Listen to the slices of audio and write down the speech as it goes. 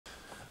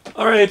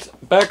All right,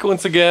 back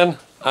once again.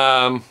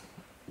 Got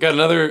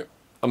another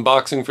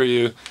unboxing for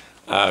you.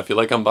 If you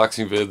like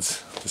unboxing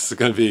vids, this is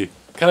going to be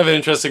kind of an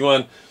interesting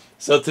one.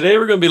 So today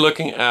we're going to be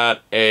looking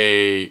at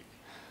a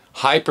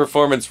high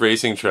performance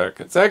racing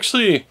truck. It's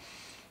actually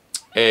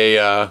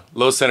a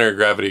low center of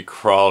gravity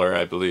crawler,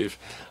 I believe.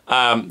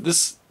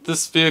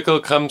 This vehicle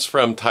comes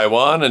from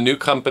Taiwan, a new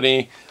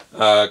company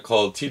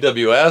called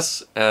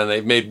TWS, and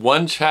they've made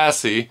one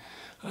chassis.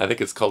 I think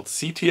it's called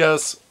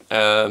CTS.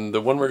 And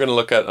the one we're going to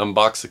look at,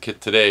 unbox the kit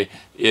today,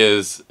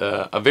 is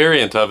a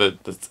variant of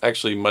it that's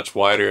actually much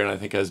wider and I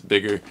think has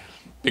bigger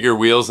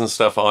wheels and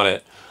stuff on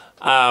it.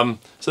 So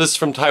this is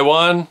from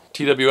Taiwan,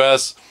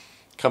 TWS.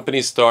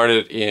 Company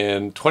started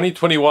in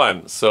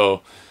 2021.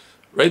 So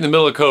right in the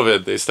middle of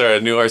COVID, they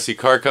started a new RC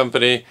car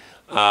company.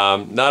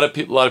 Not a lot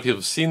of people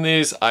have seen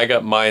these. I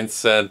got mine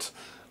sent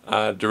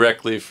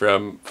directly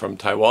from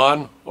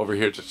Taiwan over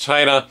here to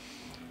China.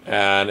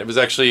 And it was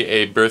actually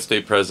a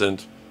birthday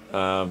present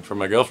from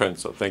my girlfriend,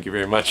 so thank you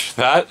very much for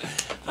that,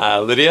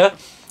 Lydia.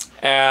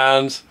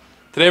 And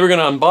today we're going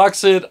to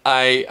unbox it.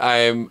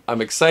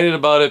 I'm excited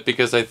about it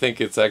because I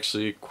think it's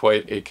actually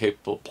quite a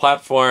capable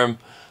platform.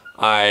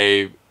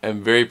 I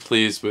am very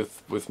pleased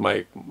with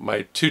my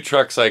two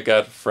trucks I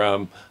got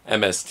from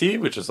MST,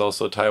 which is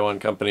also a Taiwan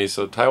company.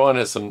 So Taiwan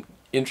has some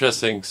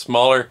interesting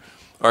smaller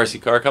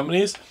RC car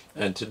companies,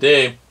 and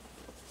today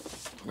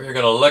we're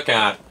going to look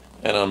at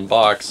and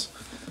unbox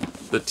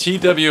the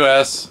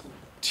TWS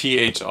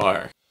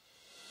THR.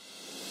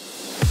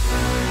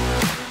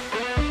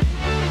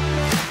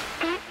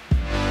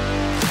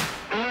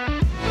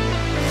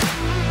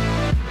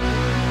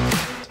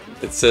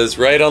 It says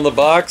right on the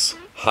box,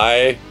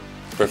 high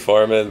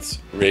performance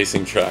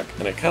racing truck,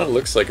 and it kind of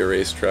looks like a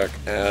race truck,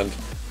 and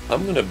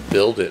I'm gonna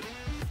build it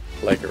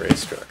like a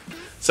race truck.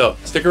 So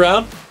stick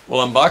around,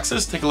 we'll unbox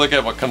this, take a look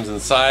at what comes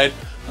inside.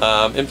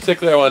 In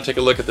particular, I want to take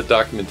a look at the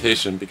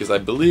documentation because I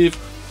believe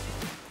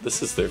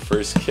this is their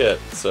first kit.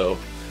 So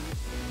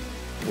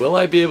will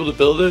I be able to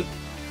build it?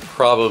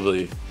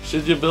 Probably.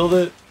 Should you build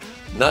it?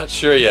 Not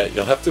sure yet.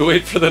 You'll have to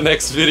wait for the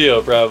next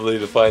video probably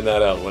to find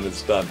that out when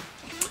it's done.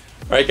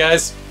 Alright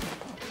guys,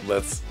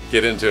 let's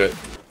get into it.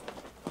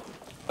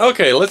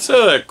 Okay, let's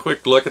have a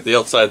quick look at the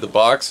outside of the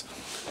box.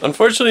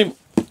 Unfortunately,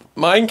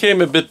 mine came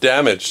a bit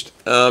damaged.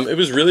 It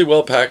was really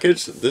well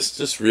packaged. This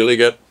just really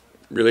got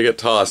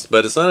tossed.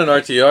 But it's not an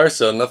RTR,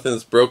 so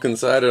nothing's broken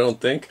inside, I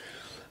don't think.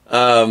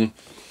 It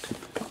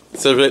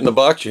says right in the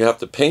box you have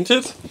to paint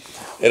it.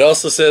 It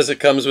also says it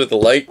comes with a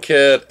light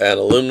kit and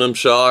aluminum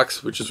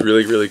shocks, which is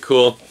really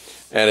cool.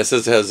 And it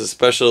says it has a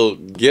special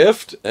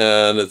gift,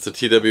 and it's a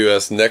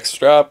TWS neck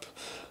strap,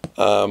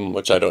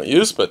 which I don't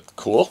use, but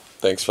cool.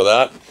 Thanks for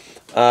that.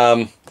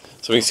 So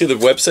we can see the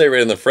website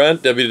right in the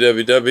front,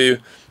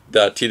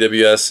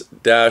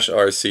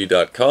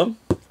 www.tws-rc.com.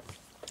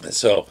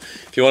 So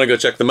if you want to go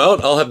check them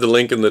out, I'll have the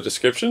link in the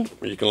description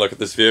where you can look at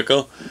this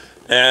vehicle.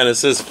 And it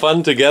says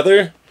fun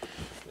together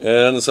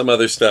and some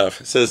other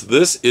stuff. It says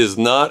this is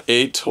not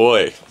a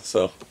toy.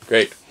 So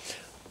great.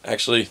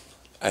 Actually,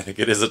 I think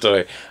it is a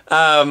toy.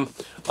 On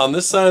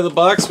this side of the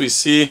box we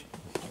see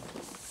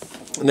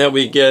that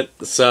we get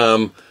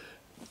some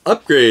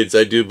upgrades,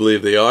 I do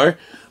believe they are.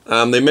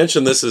 They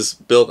mentioned this is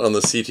built on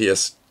the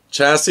CTS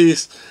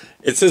chassis.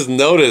 It says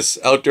notice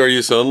outdoor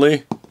use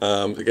only.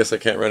 I guess I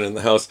can't run it in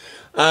the house.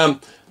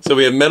 So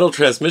we have metal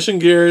transmission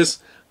gears,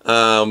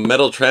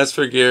 metal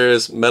transfer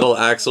gears, metal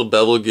axle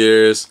bevel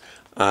gears.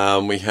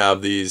 We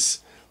have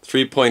these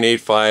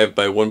 3.85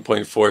 by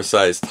 1.4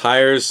 size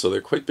tires, so they're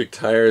quite big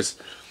tires.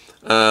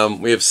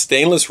 We have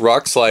stainless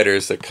rock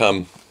sliders that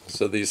come,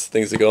 so these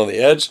things that go on the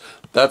edge.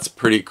 That's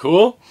pretty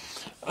cool.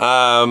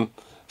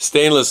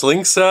 Stainless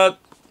link set,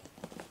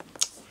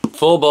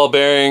 full ball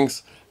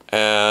bearings,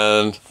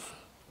 and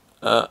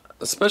a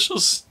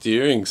special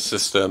steering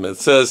system. It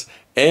says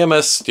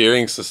AMS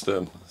steering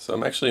system, so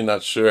I'm actually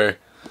not sure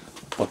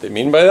what they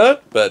mean by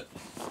that, but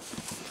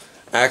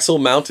axle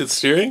mounted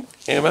steering,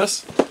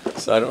 AMS,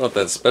 so I don't know if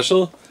that's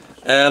special.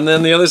 And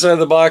then the other side of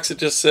the box, it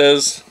just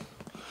says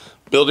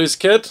builder's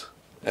kit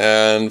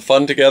and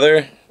fun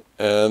together,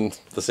 and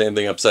the same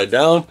thing upside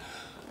down,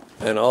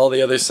 and all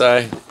the other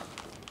side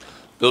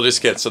builder's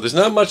kit. So there's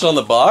not much on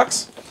the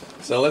box,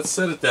 so let's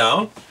set it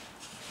down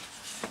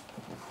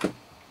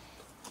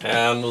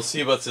and we'll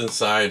see what's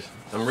inside.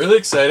 I'm really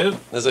excited.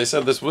 As I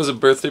said, this was a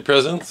birthday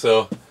present,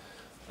 so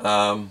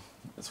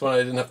it's one I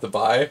didn't have to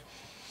buy.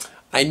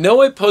 I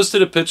know I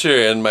posted a picture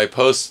in my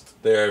post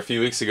there a few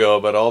weeks ago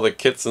about all the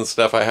kits and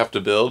stuff I have to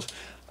build.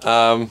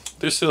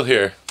 They're still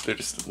here. They're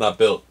just not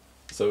built.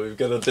 So we've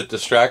got a bit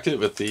distracted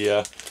with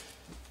the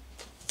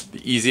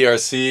Easy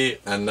RC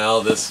and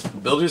now this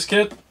builder's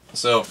kit.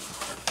 So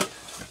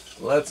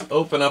let's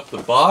open up the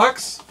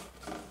box.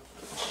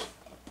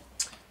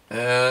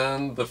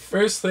 And the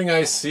first thing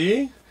I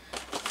see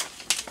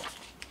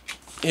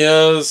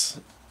is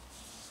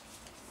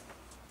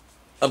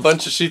a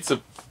bunch of sheets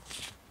of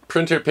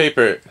printer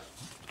paper.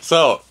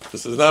 So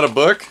this is not a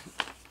book.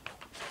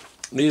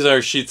 These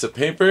are sheets of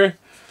paper.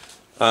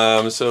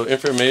 So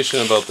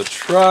information about the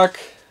truck.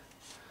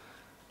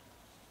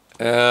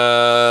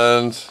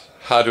 and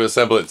how to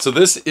assemble it. So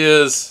this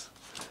is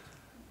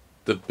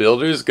the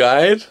builder's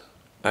guide,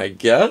 I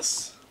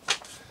guess.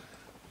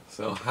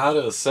 So how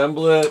to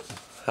assemble it,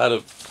 how to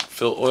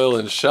fill oil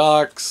in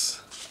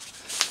shocks.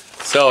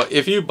 So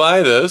if you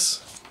buy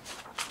this,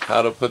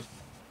 how to put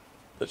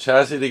the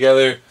chassis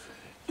together,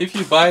 if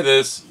you buy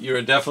this, you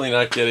are definitely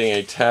not getting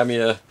a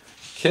Tamiya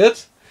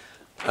kit.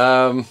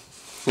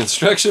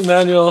 Instruction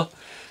manual,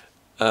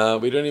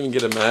 we don't even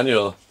get a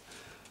manual.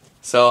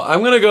 So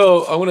I'm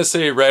gonna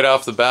say right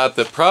off the bat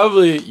that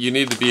probably you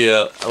need to be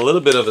a little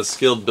bit of a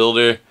skilled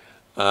builder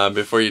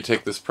before you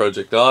take this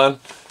project on.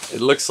 It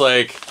looks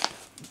like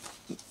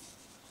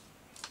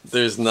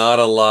there's not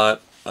a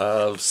lot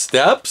of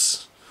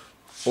steps,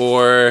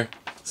 or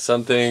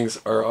some things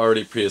are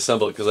already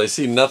pre-assembled, because I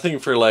see nothing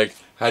for like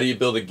how do you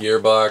build a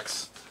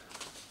gearbox,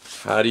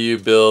 how do you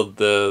build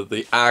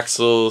the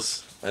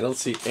axles. I don't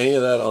see any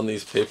of that on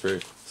these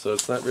papers, so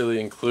it's not really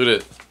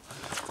included.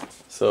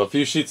 So a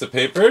few sheets of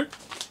paper.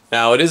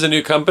 Now it is a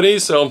new company,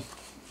 so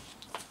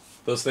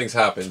those things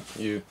happen.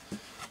 You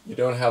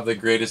don't have the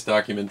greatest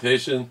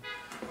documentation.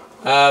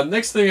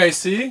 Next thing I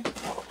see,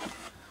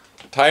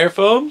 tire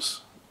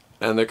foams,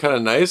 and they're kind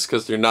of nice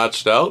because they're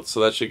notched out, so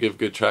that should give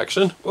good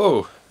traction.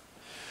 Whoa!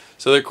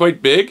 So they're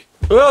quite big.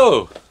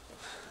 Whoa!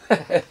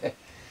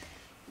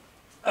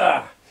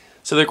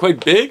 So they're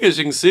quite big, as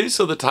you can see.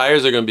 So the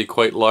tires are going to be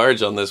quite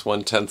large on this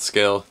 1/10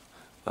 scale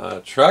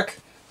truck.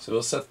 So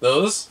we'll set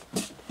those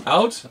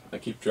out. I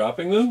keep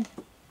dropping them.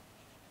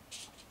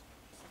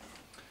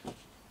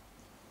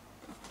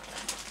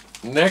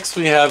 Next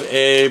we have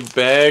a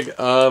bag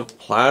of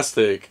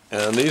plastic,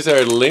 and these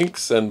are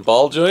links and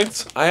ball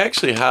joints. I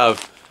actually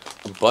have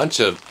a bunch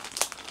of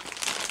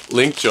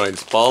link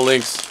joints, ball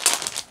links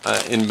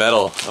in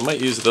metal. I might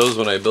use those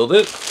when I build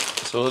it.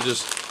 So we'll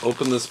just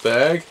open this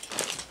bag,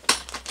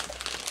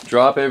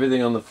 drop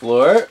everything on the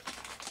floor.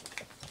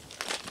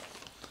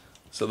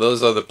 So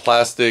those are the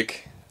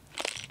plastic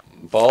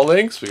ball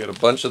links. We got a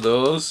bunch of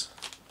those.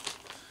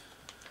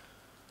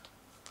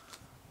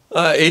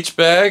 H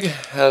bag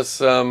has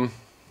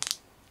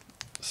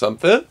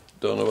something.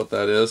 Don't know what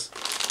that is.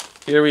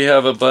 Here we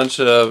have a bunch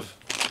of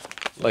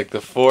like the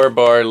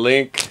 4-bar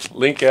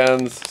link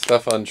ends,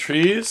 stuff on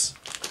trees.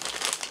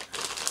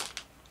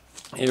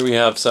 Here we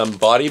have some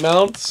body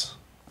mounts,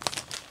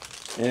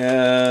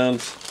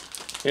 and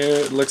here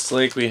it looks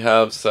like we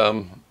have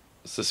some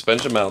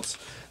suspension mounts.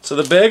 So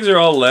the bags are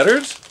all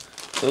lettered.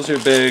 Those are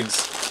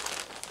bags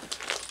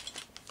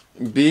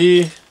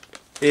B,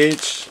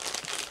 H,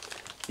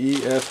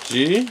 E, F,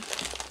 G.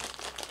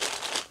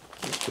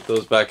 Put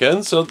those back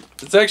in. So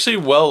it's actually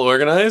well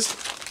organized.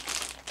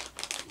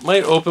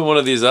 Might open one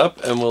of these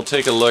up and we'll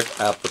take a look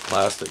at the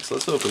plastics.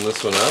 Let's open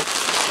this one up.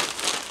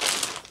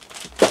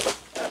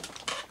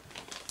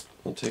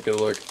 We'll take a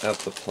look at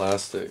the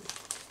plastic.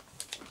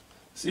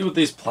 See what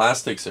these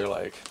plastics are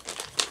like.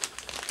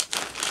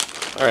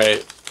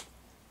 Alright.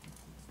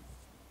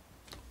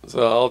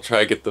 So I'll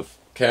try to get the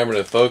camera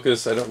to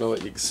focus. I don't know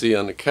what you can see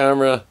on the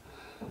camera,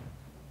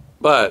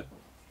 but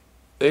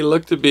they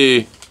look to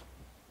be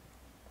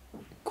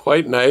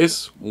quite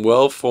nice,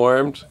 well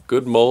formed,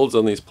 good molds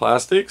on these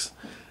plastics,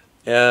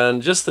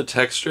 and just the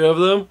texture of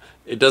them,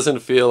 it doesn't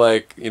feel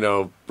like, you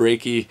know,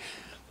 breaky,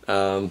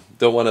 don't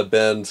want to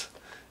bend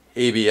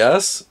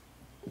ABS.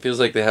 It feels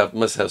like they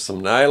must have some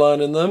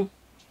nylon in them.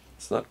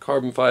 It's not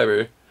carbon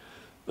fiber,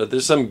 but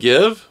there's some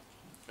give.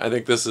 I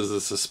think this is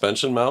a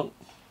suspension mount.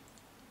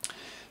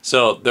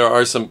 So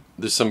there's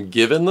some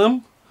give in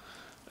them,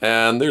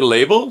 and they're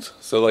labeled.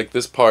 So like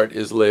this part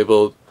is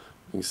labeled,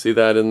 you can see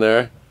that in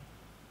there.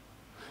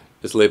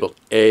 It's labeled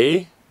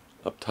A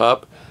up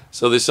top.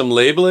 So there's some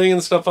labeling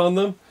and stuff on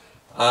them.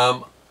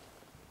 I'm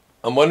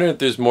wondering if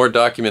there's more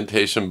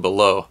documentation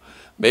below.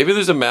 Maybe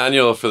there's a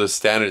manual for the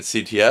standard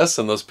CTS,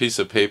 and those pieces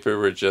of paper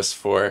were just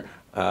for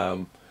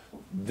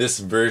this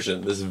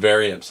version, this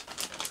variant.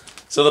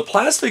 So the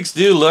plastics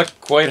do look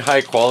quite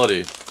high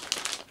quality,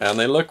 and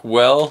they look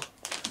well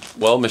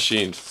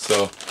machined.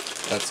 So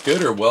that's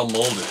good, or well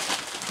molded.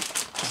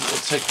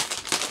 So we'll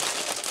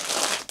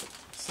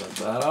set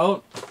that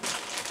out.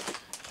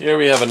 Here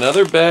we have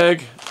another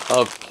bag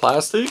of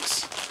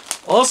plastics,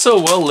 also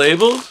well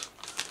labeled,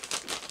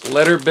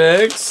 letter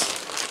bags.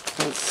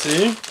 Let's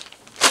see.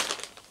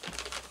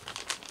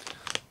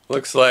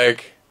 Looks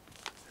like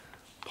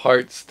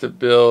parts to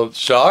build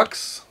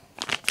shocks,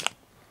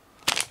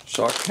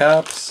 shock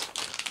caps.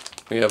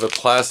 We have a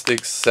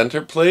plastic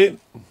center plate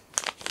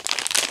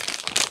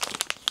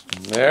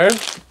there.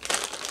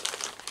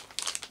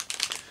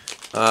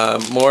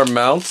 More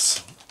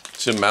mounts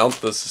to mount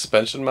the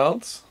suspension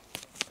mounts.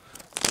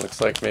 Looks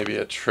like maybe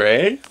a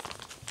tray.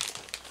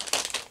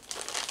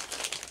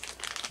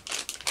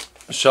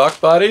 Shock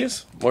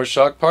bodies, more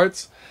shock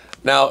parts.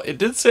 Now, it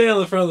did say on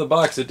the front of the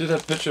box, it did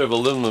have a picture of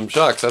aluminum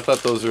shocks. I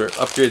thought those were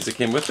upgrades that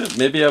came with it.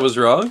 Maybe I was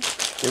wrong.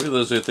 Maybe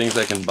those are things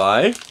I can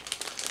buy.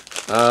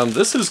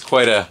 This is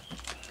quite a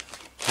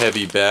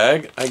heavy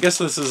bag. I guess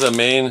this is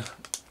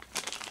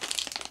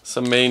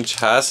some main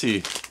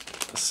chassis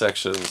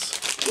sections.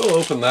 We'll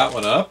open that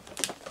one up.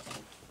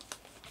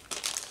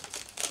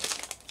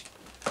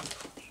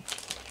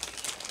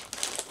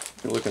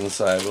 look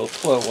inside. We'll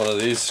pull out one of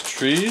these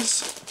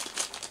trees.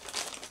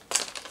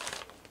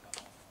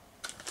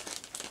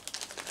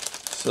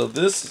 So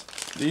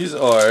these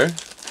are,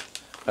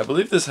 I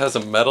believe this has a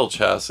metal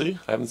chassis.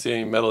 I haven't seen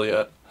any metal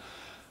yet.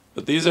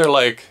 But these are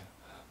like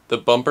the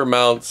bumper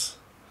mounts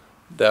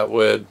that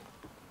would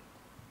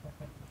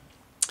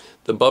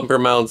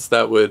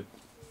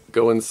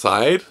go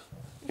inside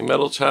a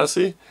metal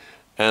chassis.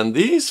 And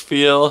these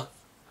feel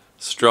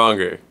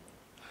stronger.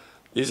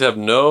 These have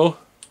no,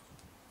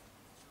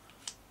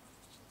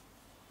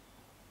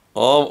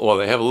 well,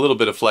 they have a little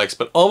bit of flex,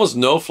 but almost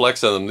no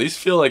flex on them. These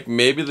feel like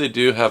maybe they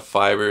do have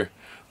fiber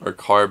or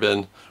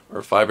carbon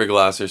or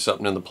fiberglass or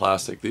something in the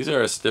plastic. These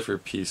are a stiffer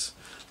piece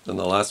than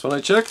the last one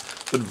I checked,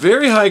 but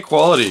very high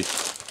quality.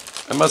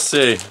 I must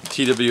say,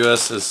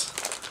 TWS has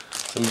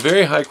some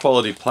very high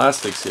quality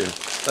plastics here.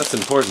 That's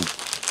important.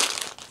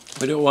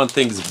 We don't want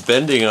things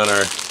bending on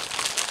our,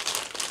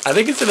 I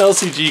think it's an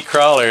LCG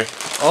crawler.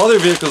 All their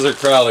vehicles are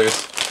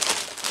crawlers,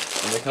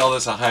 and they call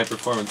this a high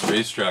performance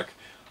race truck.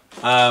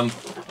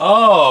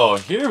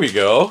 Oh, here we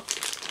go.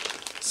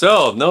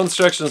 So, no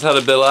instructions how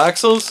to build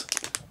axles,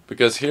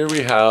 because here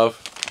we have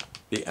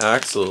the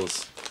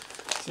axles.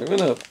 So I'm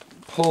gonna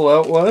pull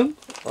out one.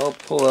 I'll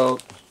pull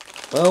out,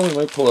 well, we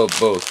might pull out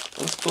both.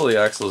 Let's pull the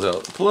axles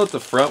out. Pull out the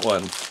front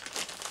one.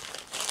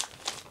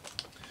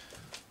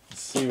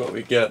 Let's see what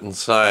we get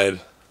inside.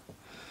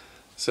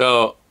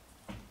 So,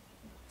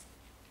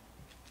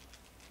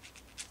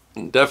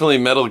 definitely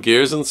metal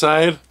gears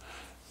inside.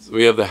 So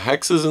we have the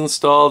hexes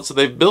installed. So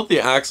they've built the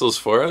axles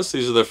for us.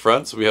 These are the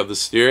front. So we have the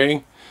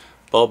steering,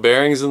 ball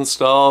bearings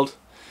installed.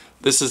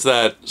 This is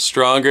that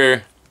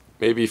stronger,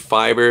 maybe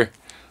fiber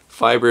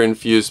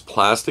infused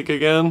plastic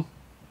again.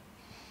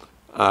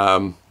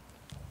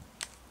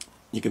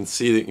 You can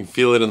see that, you can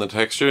feel it in the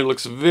texture. It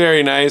looks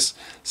very nice.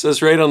 It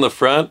says right on the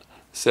front,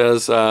 it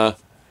says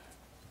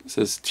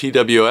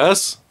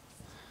TWS.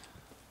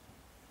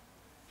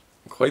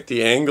 Quite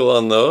the angle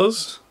on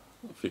those,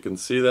 if you can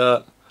see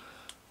that.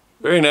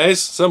 Very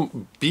nice.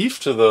 Some beef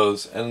to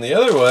those. And the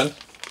other one,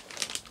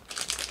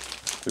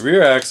 the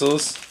rear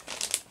axles,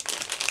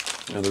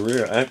 or the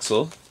rear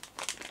axle,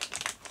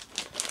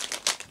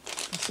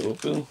 it's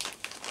open,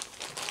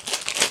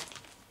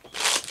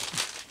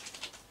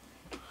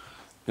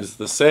 is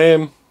the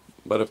same,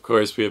 but of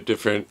course we have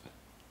different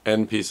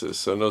end pieces,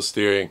 so no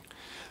steering.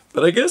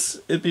 But I guess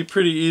it'd be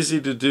pretty easy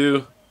to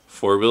do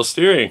four-wheel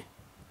steering.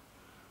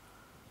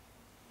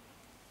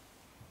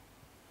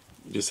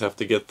 You just have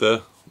to get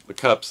the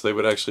cups, they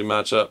would actually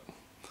match up.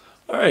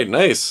 Alright,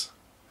 nice.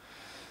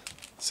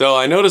 So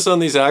I noticed on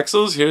these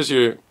axles, here's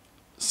your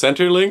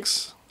center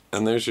links,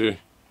 and there's your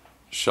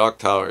shock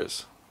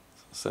towers.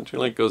 Center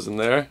link goes in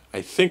there.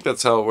 I think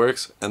that's how it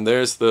works. And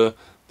there's the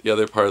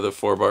other part of the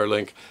 4-bar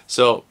link.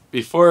 So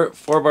before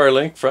 4-bar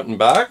link, front and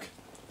back.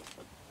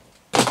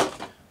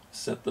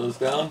 Set those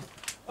down.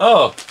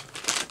 Oh,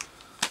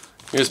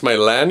 here's my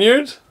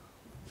lanyard.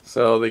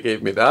 So they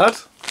gave me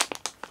that.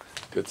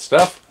 Good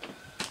stuff.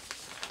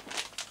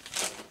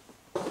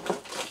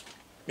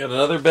 Got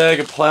another bag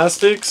of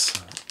plastics.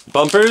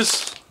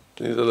 Bumpers.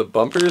 These are the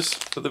bumpers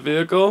for the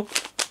vehicle.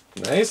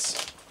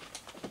 Nice.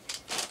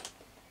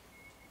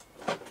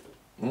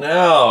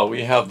 Now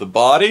we have the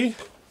body.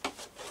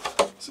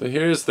 So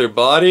here's their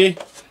body.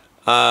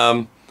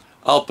 I'll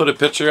put a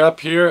picture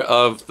up here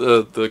of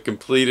the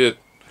completed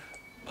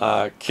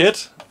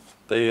kit.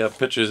 They have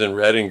pictures in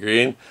red and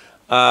green.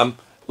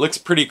 Looks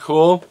pretty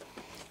cool.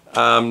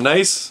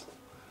 Nice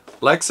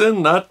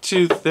Lexan, not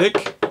too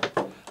thick.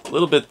 A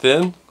little bit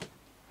thin.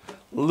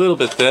 A little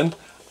bit thin.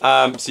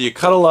 So you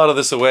cut a lot of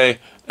this away,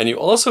 and you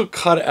also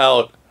cut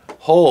out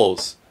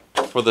holes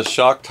for the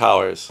shock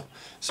towers.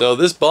 So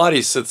this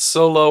body sits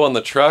so low on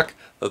the truck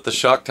that the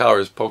shock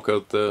towers poke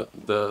out the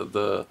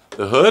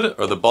hood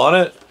or the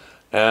bonnet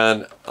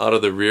and out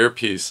of the rear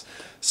piece.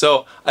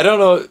 So I don't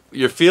know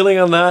your feeling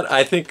on that.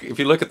 I think if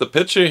you look at the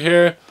picture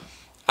here,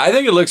 I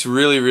think it looks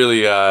really,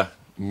 really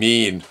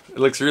mean. It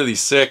looks really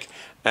sick,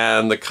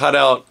 and the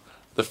cutout,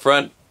 the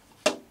front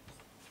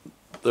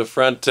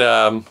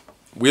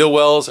wheel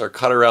wells are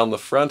cut around the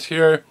front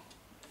here.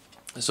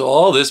 So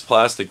all this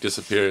plastic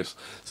disappears.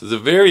 So it's a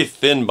very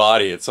thin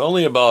body. It's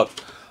only about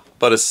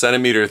a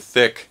centimeter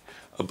thick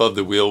above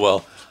the wheel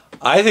well.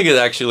 I think it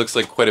actually looks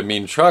like quite a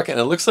mean truck, and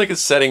it looks like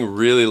it's setting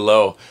really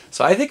low.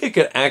 So I think it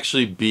could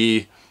actually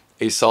be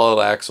a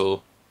solid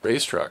axle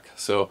race truck.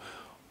 So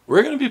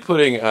we're going to be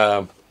putting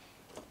a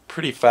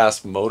pretty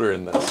fast motor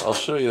in this. I'll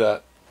show you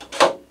that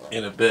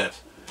in a bit.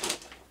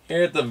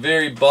 Here at the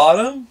very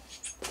bottom,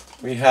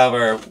 we have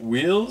our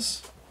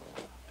wheels.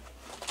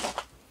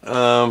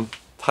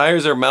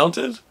 Tires are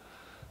mounted,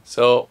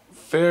 so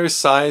fair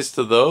size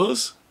to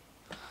those.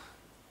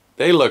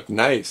 They look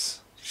nice.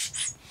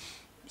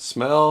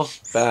 Smell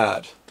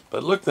bad,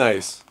 but look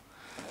nice.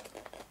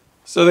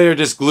 So they are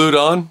just glued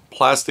on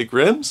plastic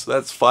rims.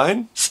 That's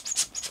fine.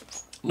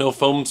 No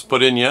foams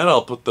put in yet.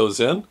 I'll put those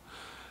in.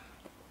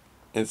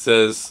 It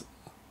says,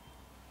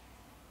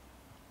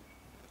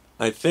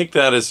 I think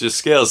that is just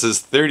scale. It says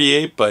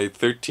 38 by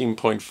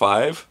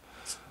 13.5.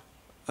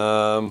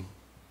 or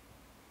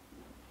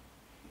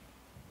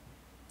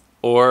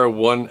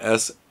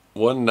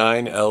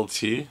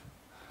 1S19LT.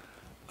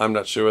 I'm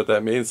not sure what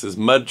that means. It says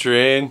mud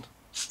terrain,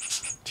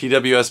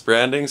 TWS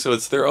branding, so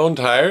it's their own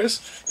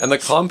tires, and the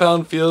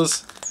compound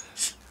feels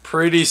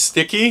pretty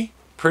sticky,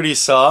 pretty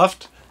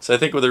soft. So I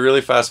think with a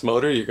really fast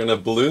motor, you're gonna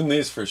balloon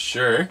these for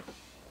sure.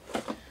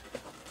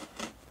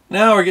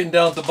 Now we're getting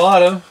down at the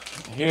bottom.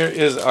 Here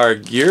is our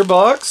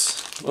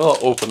gearbox. We'll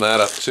open that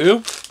up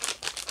too.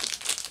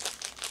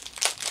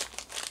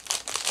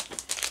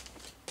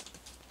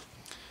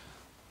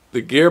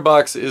 The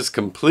gearbox is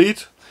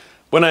complete.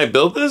 When I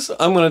build this,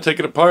 I'm going to take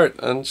it apart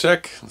and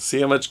check,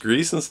 see how much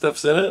grease and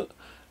stuff's in it.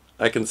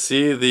 I can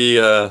see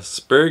the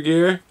spur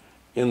gear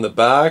in the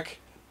back,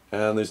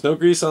 and there's no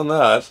grease on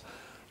that.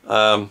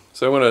 So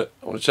I want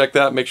to check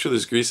that, make sure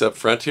there's grease up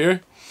front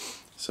here.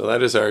 So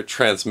that is our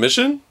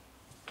transmission.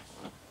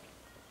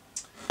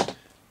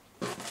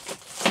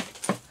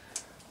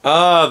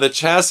 The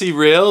chassis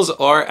rails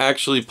are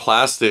actually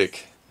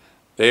plastic.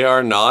 They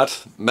are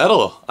not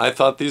metal. I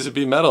thought these would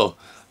be metal.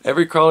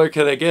 Every crawler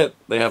kit I get,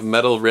 they have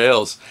metal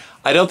rails.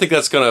 I don't think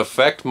that's going to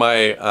affect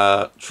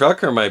my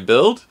truck or my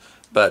build,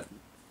 but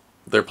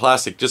they're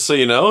plastic. Just so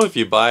you know, if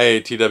you buy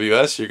a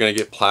TWS, you're going to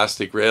get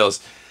plastic rails.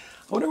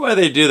 I wonder why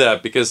they do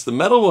that, because the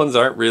metal ones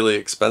aren't really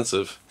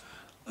expensive.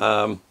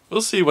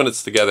 We'll see when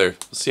it's together.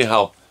 We'll see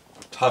how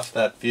tough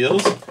that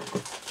feels.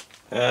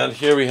 And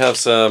here we have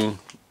some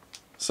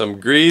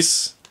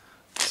grease,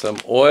 some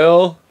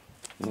oil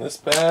in this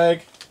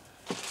bag.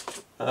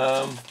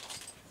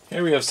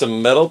 Here we have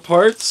some metal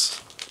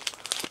parts.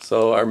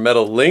 So our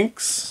metal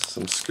links,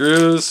 some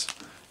screws.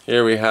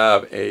 Here we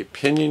have a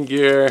pinion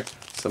gear,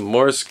 some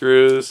more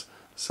screws,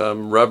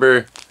 some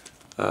rubber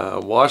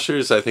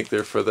washers. I think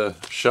they're for the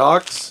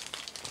shocks.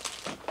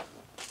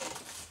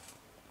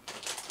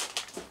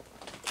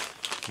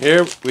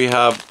 Here we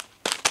have,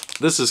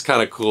 this is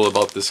kind of cool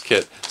about this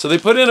kit. So they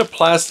put in a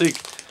plastic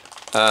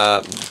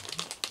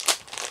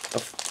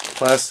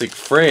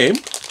frame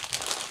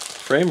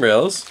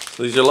rails.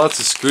 So these are lots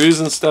of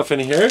screws and stuff in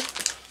here.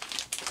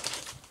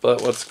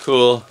 But what's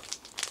cool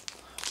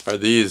are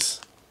these.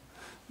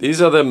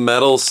 These are the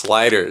metal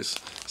sliders.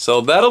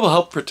 So that'll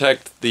help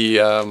protect the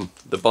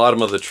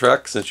bottom of the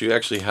truck, since you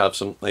actually have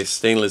some nice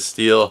stainless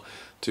steel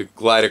to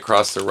glide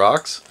across the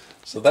rocks.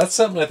 So that's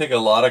something I think a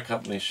lot of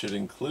companies should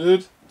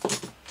include.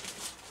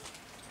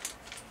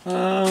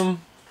 The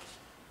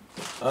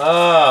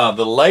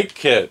light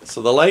kit.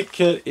 So the light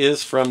kit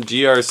is from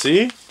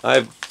GRC.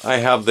 I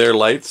have their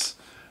lights.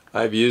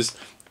 I've used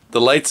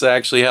the lights I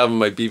actually have in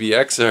my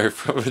BBX are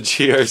from a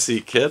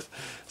GRC kit.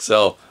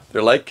 So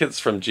their light kit's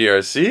from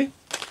GRC.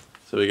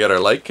 So we got our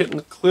light kit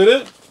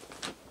included.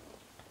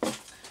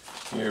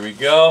 Here we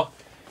go.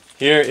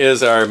 Here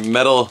is our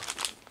metal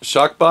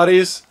shock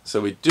bodies.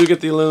 So we do get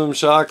the aluminum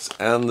shocks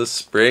and the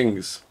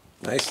springs.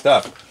 Nice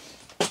stuff.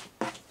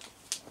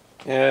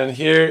 And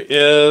here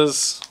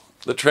is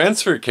the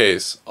transfer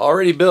case,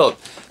 already built.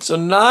 So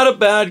not a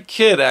bad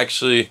kit,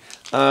 actually.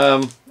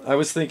 I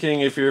was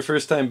thinking if you're a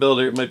first-time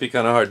builder, it might be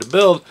kind of hard to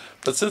build,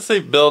 but since they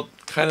built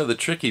kind of the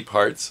tricky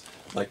parts,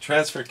 like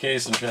transfer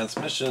case and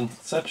transmission,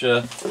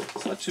 etc.,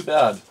 it's not too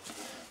bad.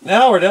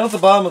 Now we're down at the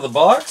bottom of the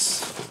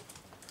box.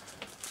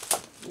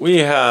 We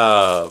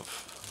have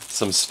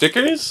some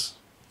stickers,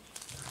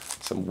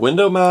 some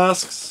window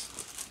masks,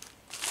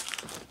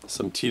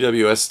 some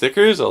TWS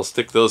stickers. I'll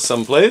stick those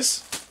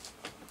someplace.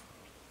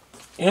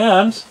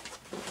 And,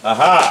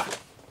 aha!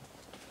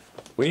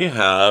 We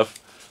have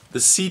the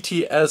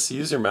CTS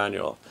user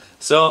manual.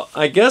 So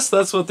I guess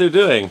that's what they're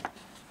doing.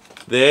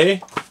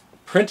 They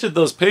printed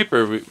those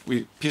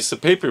piece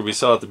of paper we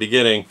saw at the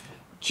beginning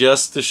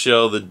just to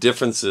show the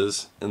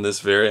differences in this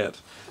variant.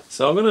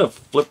 So I'm gonna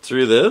flip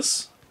through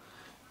this,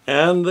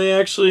 and they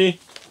actually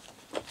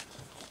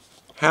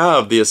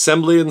have the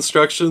assembly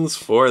instructions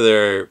for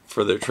their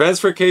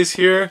transfer case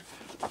here,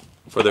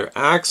 for their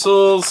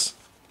axles.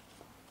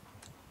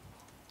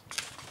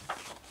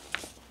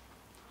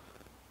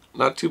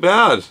 Not too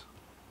bad.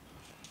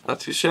 Not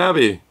too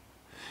shabby.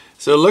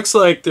 So it looks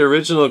like the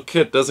original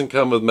kit doesn't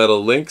come with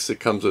metal links, it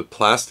comes with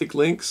plastic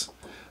links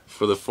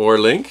for the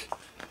 4-link.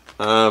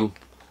 So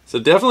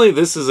definitely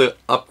this is an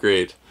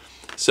upgrade.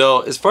 So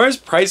as far as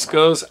price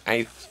goes,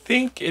 I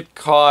think it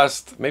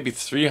cost maybe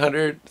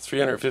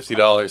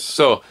 $350.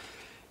 So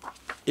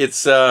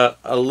it's a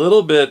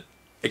little bit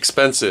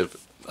expensive.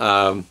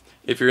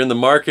 If you're in the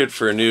market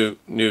for a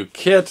new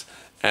kit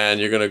and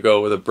you're gonna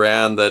go with a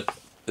brand that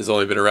has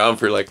only been around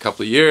for like a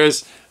couple of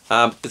years,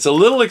 it's a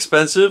little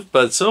expensive,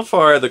 but so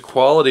far the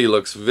quality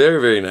looks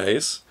very, very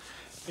nice.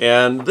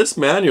 And this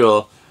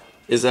manual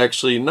is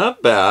actually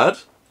not bad.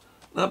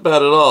 Not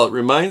bad at all. It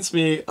reminds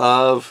me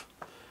of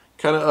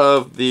kind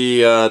of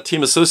the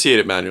Team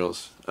Associated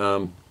manuals,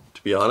 to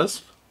be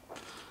honest,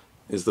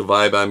 is the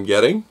vibe I'm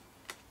getting.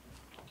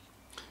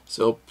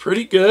 So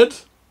pretty good.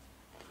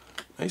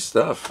 Nice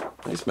stuff.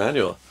 Nice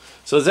manual.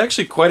 So it's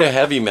actually quite a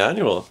heavy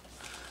manual.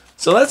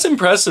 So that's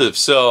impressive.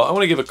 So I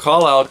want to give a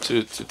call out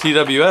to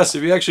TWS.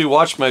 If you actually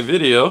watched my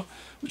video,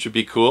 which would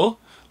be cool,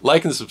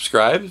 like and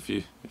subscribe if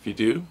you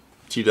do.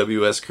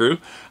 TWS crew.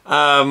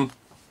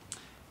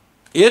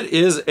 It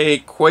is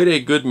quite a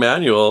good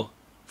manual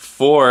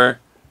for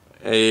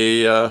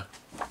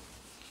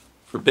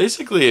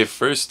basically a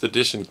first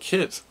edition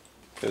kit,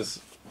 because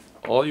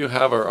all you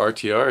have are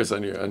RTRs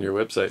on your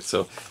website.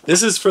 So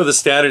this is for the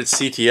standard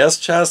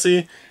CTS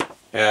chassis,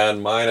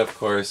 and mine of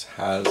course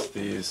has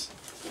these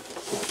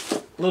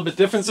little bit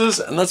differences,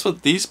 and that's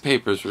what these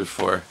papers were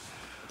for.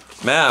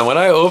 Man, when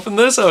I opened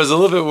this, I was a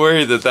little bit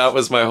worried that that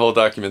was my whole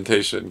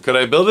documentation. Could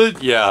I build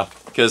it? Yeah,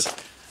 because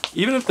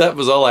even if that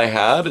was all I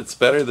had, it's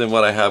better than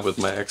what I have with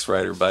my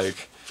X-Rider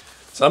bike.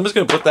 So I'm just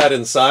going to put that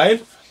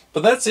inside.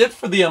 But that's it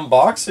for the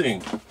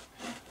unboxing.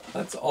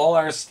 That's all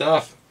our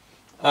stuff.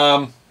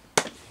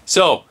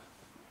 So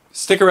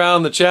stick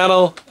around the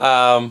channel.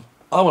 I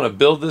want to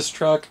build this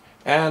truck,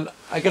 and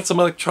I got some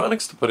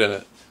electronics to put in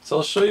it. So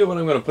I'll show you what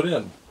I'm going to put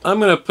in. I'm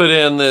going to put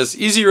in this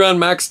Easy Run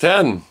Max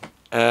 10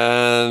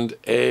 and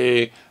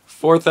a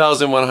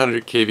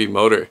 4,100 kV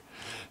motor.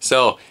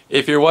 So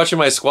if you're watching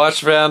my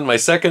squash van, my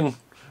second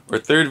or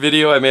third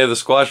video I made of the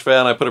squash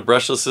van, I put a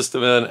brushless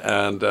system in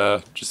and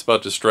just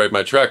about destroyed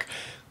my truck.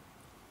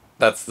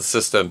 That's the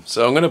system.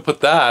 So I'm going to put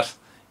that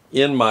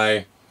in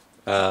my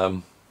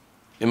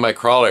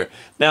crawler.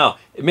 Now,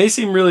 it may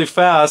seem really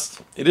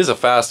fast. It is a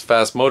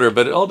fast motor,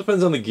 but it all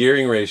depends on the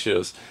gearing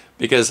ratios,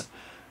 because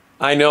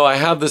I know I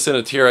have this in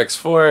a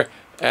TRX4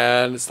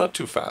 and it's not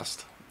too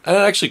fast. And it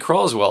actually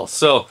crawls well.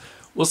 So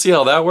we'll see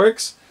how that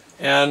works.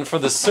 And for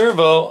the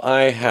servo,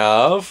 I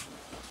have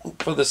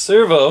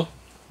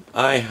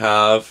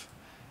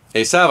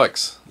a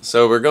Savox.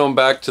 So we're going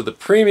back to the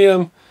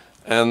premium,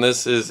 and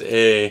this is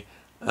a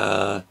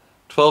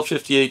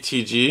 1258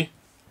 TG.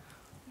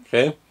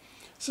 Okay,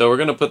 so we're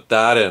gonna put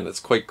that in. It's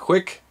quite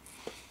quick,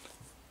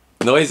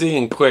 noisy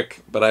and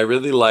quick, but I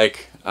really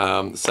like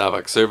the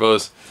Savox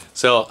servos.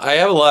 So I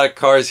have a lot of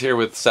cars here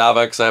with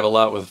Savox. I have a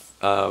lot with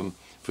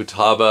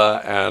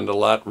Futaba, and a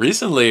lot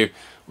recently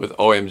with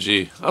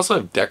OMG. I also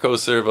have Deco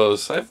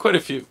servos. I have quite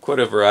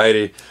a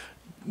variety.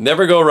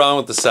 Never go wrong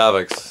with the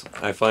Savox.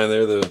 I find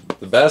they're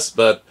the best,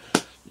 but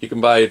you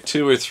can buy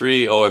 2 or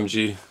 3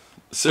 OMG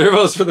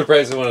servos for the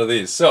price of one of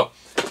these. So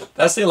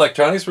that's the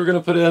electronics we're going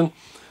to put in.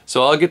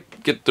 So I'll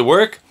get to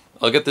work.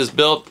 I'll get this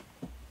built.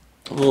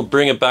 We'll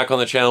bring it back on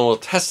the channel. We'll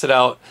test it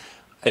out.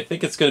 I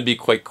think it's going to be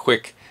quite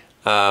quick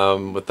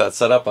with that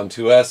setup on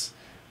 2S.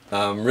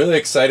 I'm really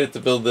excited to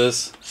build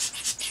this.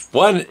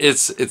 One,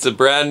 it's a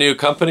brand new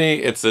company.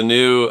 It's a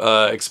new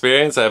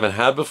experience I haven't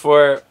had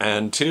before.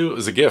 And 2, it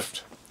was a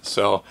gift.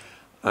 So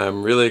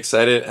I'm really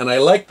excited. And I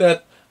like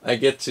that I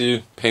get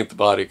to paint the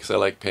body, because I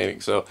like painting.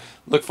 So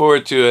look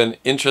forward to an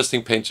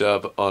interesting paint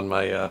job on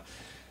my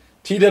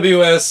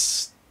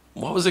TWS,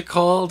 what was it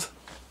called?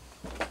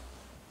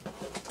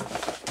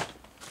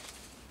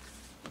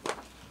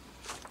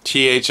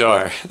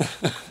 THR.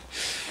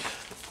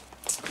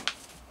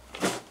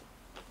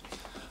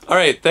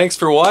 Alright, thanks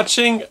for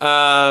watching.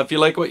 If you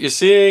like what you're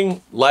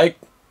seeing, like,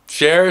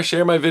 share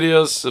my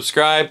videos,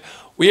 subscribe.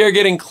 We are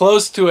getting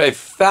close to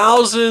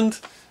 1,000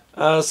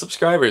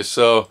 subscribers,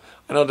 so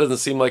I know it doesn't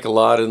seem like a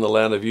lot in the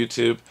land of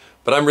YouTube,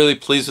 but I'm really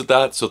pleased with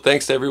that. So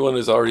thanks to everyone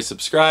who's already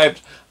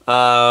subscribed.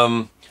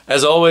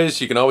 As always,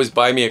 you can always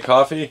buy me a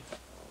coffee.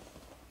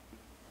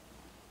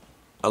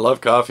 I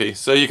love coffee.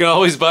 So you can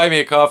always buy me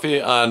a coffee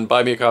on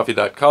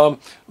buymeacoffee.com.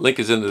 Link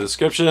is in the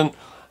description.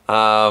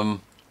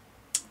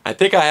 I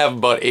think I have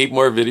about 8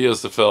 more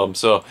videos to film.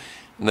 So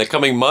in the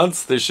coming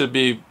months, there should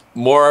be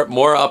more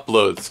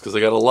uploads, because I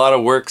got a lot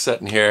of work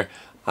set in here.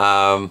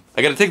 I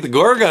got to take the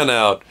Gorgon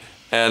out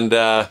and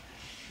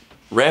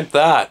ramp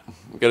that.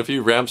 I got a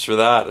few ramps for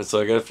that. So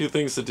I got a few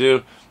things to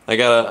do. I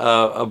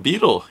got a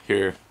Beetle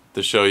here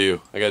to show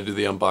you. I got to do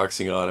the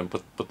unboxing on and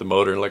put the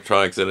motor and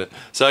electronics in it.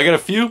 So I got a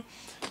few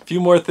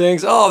more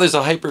things. Oh, there's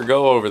a Hyper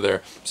Go over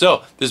there.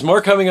 So there's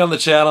more coming on the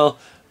channel.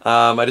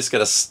 I just got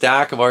a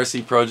stack of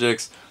RC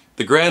projects.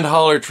 The Grand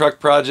Hauler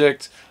truck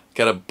project,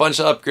 got a bunch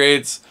of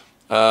upgrades.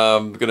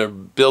 I'm gonna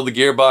build the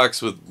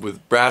gearbox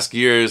with brass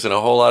gears and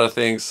a whole lot of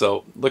things.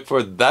 So look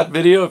for that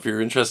video if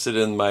you're interested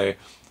in my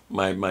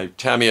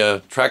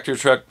Tamiya tractor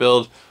truck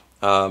build.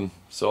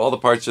 So all the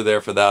parts are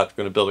there for that. I'm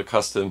gonna build a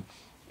custom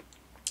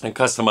and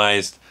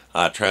customized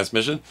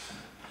transmission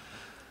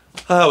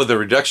with a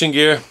reduction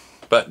gear,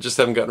 but just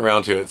haven't gotten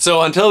around to it.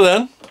 So until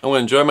then, I want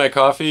to enjoy my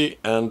coffee,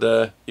 and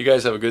you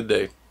guys have a good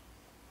day.